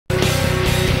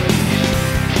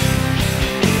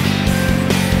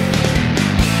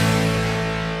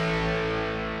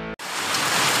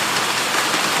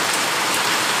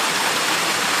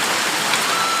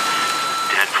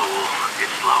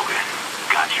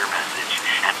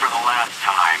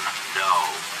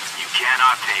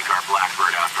not take our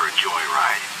Blackbird out for a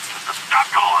joyride. Stop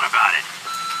calling about it.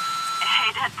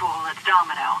 Hey, Deadpool, it's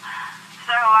Domino.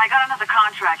 So, I got another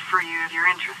contract for you if you're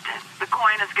interested. The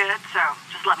coin is good, so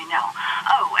just let me know.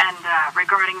 Oh, and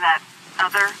regarding that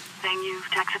other thing you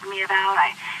texted me about,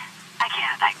 I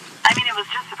can't. I mean, it was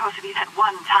just supposed to be that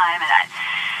one time, and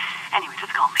anyway,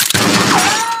 just call me.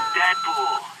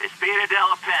 Deadpool, it's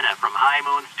𝘼𝙗𝙤𝙪𝙩 from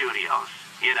𝘼𝙗𝙬𝙗𝙤𝙪 Studios.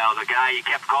 You know, the guy you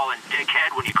kept calling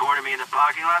dickhead when you cornered me in the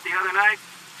parking lot the other night?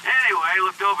 Anyway,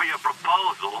 looked over your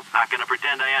proposal. Not gonna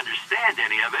pretend I understand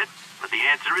any of it, but the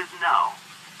answer is no.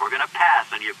 We're gonna pass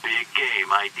on your big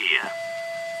game idea.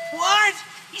 What?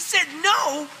 He said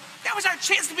no? That was our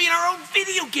chance to be in our own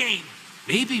video game.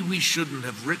 Maybe we shouldn't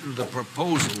have written the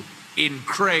proposal in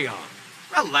crayon.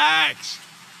 Relax.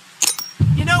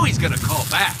 You know he's gonna call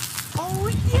back.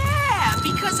 Oh, yeah,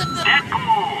 because of the...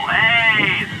 Deadpool!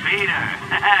 Hey, it's Peter.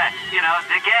 You know,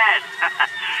 dickhead.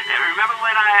 Remember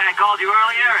when I called you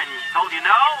earlier and told you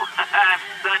no? I'm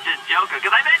such a joker,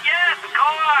 because I meant yes, of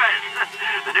course.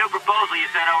 The new proposal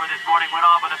you sent over this morning went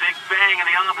off with a big bang in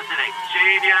the office today.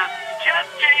 Genius.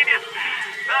 Just genius.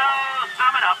 So,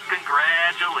 sum it up,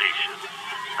 congratulations.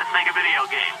 Let's make a video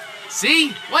game.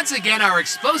 See? Once again, our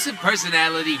explosive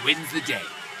personality wins the day.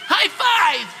 High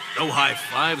five! No high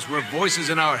fives, we're voices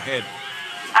in our head.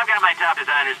 I've got my top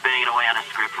designers banging away on a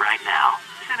script right now.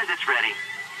 As soon as it's ready,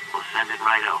 we'll send it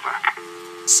right over.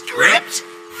 Script?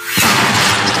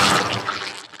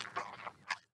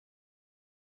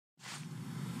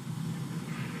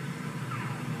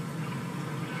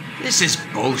 This is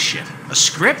bullshit. A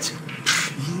script?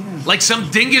 Like some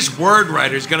dingus word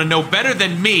writer's gonna know better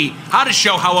than me how to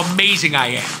show how amazing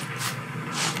I am.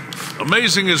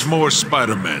 Amazing is more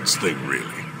Spider-Man's thing,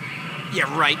 really.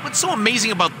 Yeah, right. What's so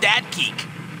amazing about that geek?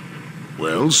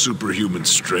 Well, superhuman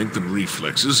strength and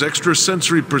reflexes,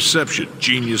 extrasensory perception,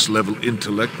 genius-level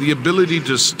intellect, the ability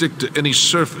to stick to any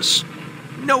surface.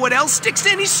 Know what else sticks to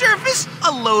any surface?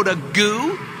 A load of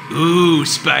goo. Ooh,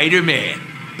 Spider-Man.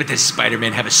 But does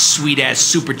Spider-Man have a sweet-ass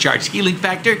supercharged healing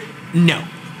factor? No.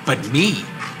 But me?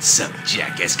 Some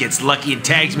jackass gets lucky and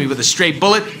tags me with a stray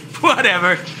bullet?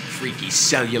 Whatever. Freaky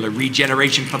cellular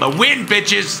regeneration for the win,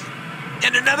 bitches!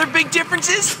 And another big difference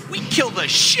is, we kill the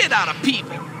shit out of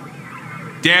people.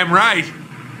 Damn right.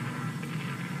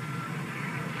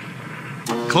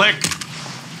 Click.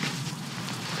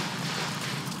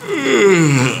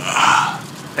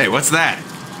 Hey, what's that?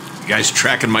 You guys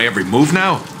tracking my every move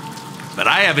now? But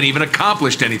I haven't even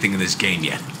accomplished anything in this game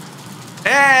yet.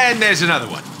 And there's another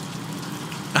one.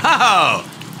 Oh,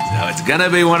 so it's gonna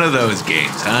be one of those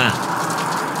games, huh?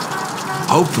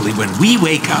 Hopefully when we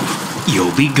wake up,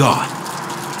 you'll be gone.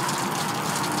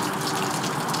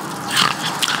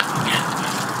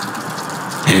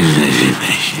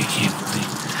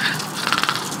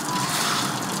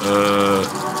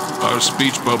 Our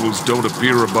speech bubbles don't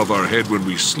appear above our head when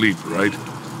we sleep, right?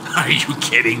 Are you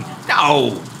kidding?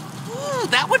 No. Ooh,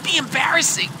 that would be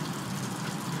embarrassing.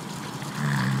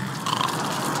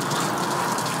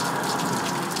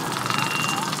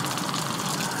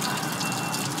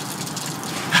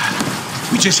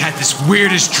 We just had this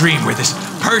weirdest dream where this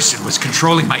person was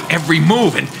controlling my every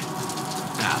move and...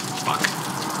 fuck.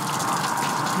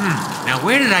 Now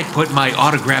where did I put my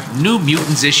autographed New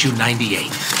Mutants issue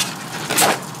 98?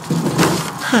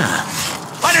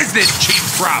 What is this cheap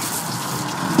prop?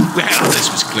 Well, this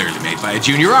was clearly made by a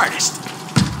junior artist.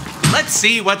 Let's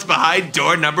see what's behind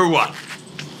door number 1.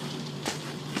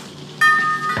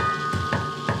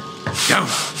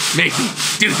 Don't make me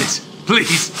do this,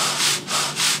 please.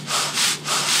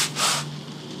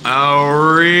 Oh,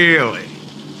 really?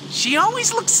 She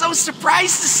always looks so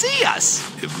surprised to see us.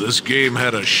 If this game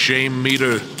had a shame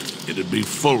meter, it'd be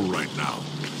full right now.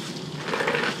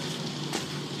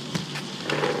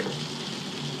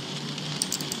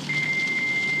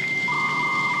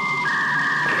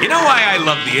 You know why I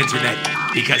love the internet?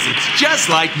 Because it's just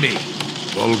like me.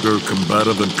 Vulgar,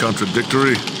 combative, and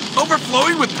contradictory.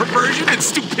 Overflowing with perversion and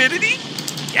stupidity?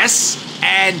 Yes,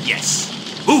 and yes.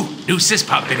 Ooh, new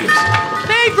Syspop videos.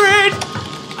 Favorite!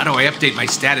 How do I update my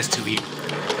status to here?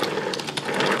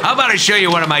 How about I show you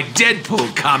one of my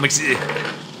Deadpool comics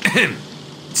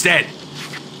instead?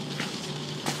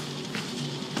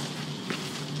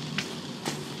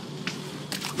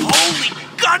 Holy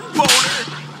gun boner!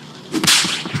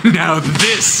 Now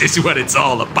this is what it's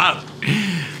all about.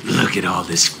 Look at all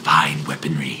this fine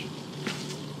weaponry.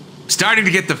 Starting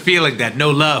to get the feeling that no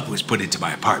love was put into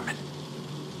my apartment.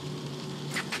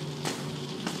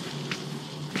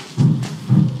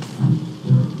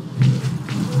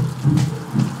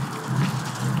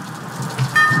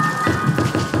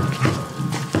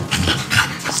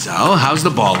 So, Well, how's the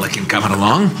ball licking coming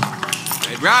along?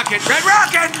 Red Rocket, Red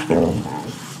Rocket!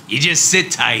 You just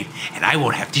sit tight, and I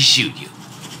won't have to shoot you.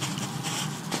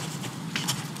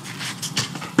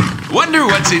 Wonder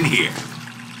what's in here.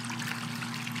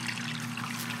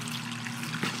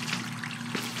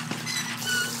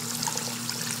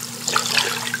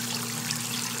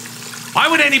 Why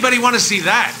would anybody want to see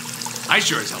that? I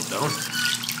sure as hell don't.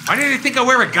 Why do they think I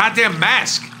wear a goddamn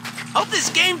mask? Hope this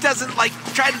game doesn't, like,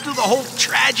 try to do the whole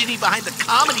tragedy behind the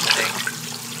comedy thing.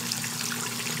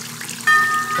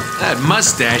 That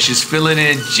mustache is filling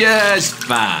in just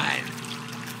fine.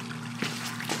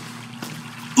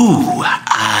 Ooh,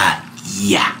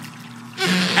 yeah.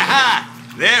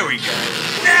 There we go.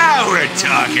 Now we're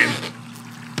talking.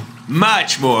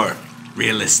 Much more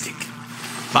realistic.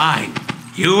 Fine.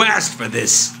 You asked for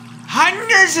this.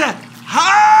 Hundreds of...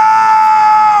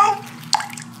 Oh!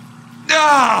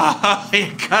 Oh,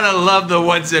 you gotta love the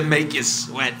ones that make you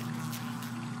sweat.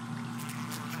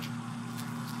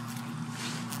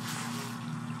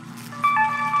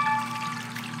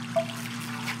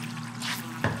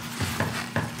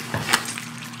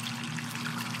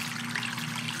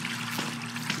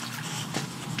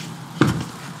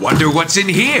 Wonder what's in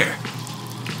here.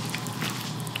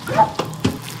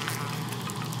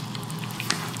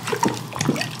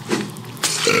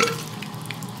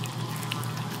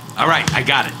 All right, I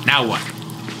got it. Now what?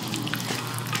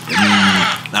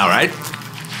 All right.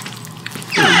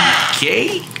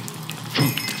 Okay.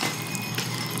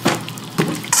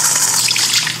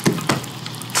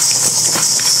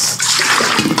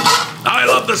 I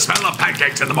love the smell of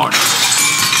pancakes in the morning.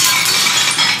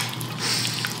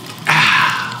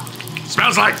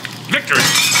 Smells like victory.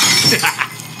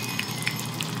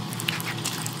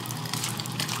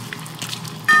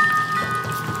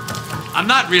 I'm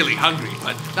not really hungry,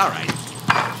 but all right.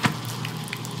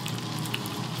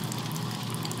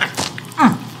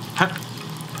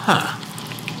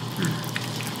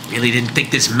 Really didn't think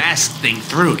this mask thing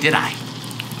through, did I?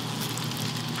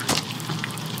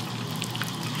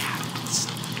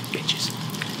 Bitches.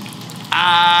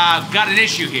 I've got an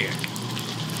issue here.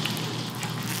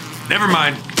 Never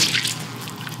mind.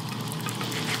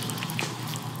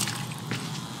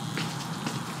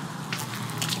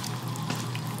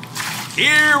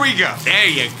 Here we go. There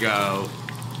you go.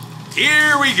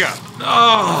 Here we go.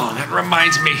 Oh, that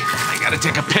reminds me. I gotta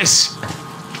take a piss.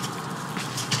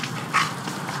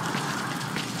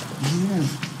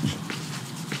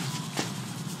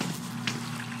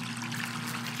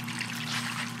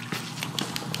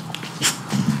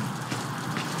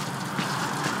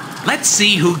 Let's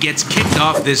see who gets kicked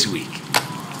off this week.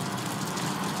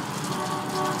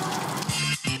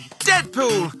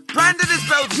 Deadpool, branded as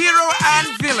both hero and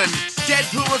villain.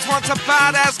 Deadpool was once a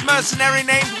badass mercenary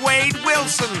named Wade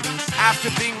Wilson. After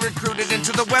being recruited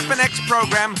into the Weapon X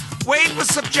program, Wade was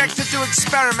subjected to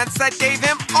experiments that gave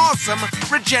him awesome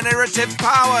regenerative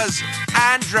powers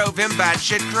and drove him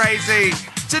batshit crazy.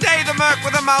 Today, the merc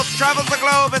with a mouth travels the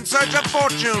globe in search of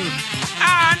fortune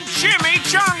and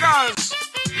chimichangas.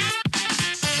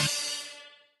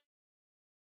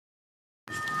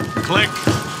 Click.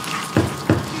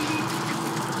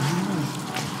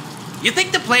 You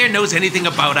think the player knows anything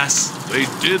about us? They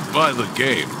did buy the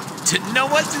game. To know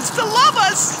us is to love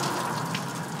us.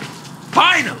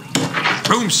 Finally,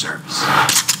 room service.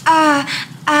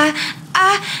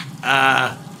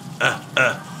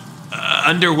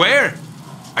 Underwear?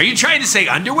 Are you trying to say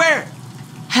underwear?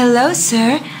 Hello,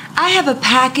 sir. I have a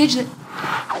package that...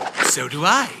 So do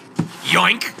I.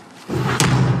 Yoink.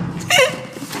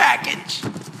 Package.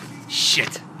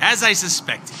 Shit, as I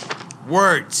suspected.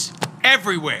 Words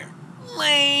everywhere.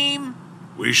 Lame.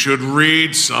 We should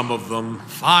read some of them.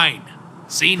 Fine.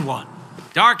 Scene 1.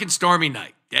 Dark and stormy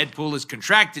night. Deadpool is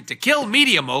contracted to kill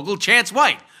media mogul Chance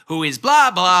White, who is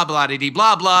blah blah blah diddy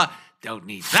blah blah. Don't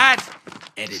need that.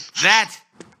 Edit that.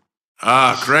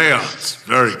 Ah, crayons.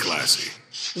 Very classy.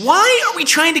 Why are we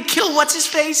trying to kill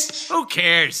what's-his-face? Who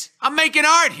cares? I'm making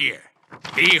art here.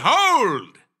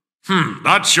 Behold!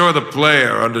 Not sure the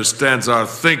player understands our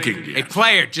thinking Hey, yet.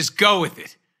 player, just go with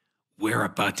it. We're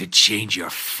about to change your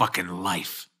fucking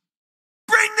life.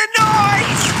 Bring the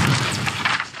noise!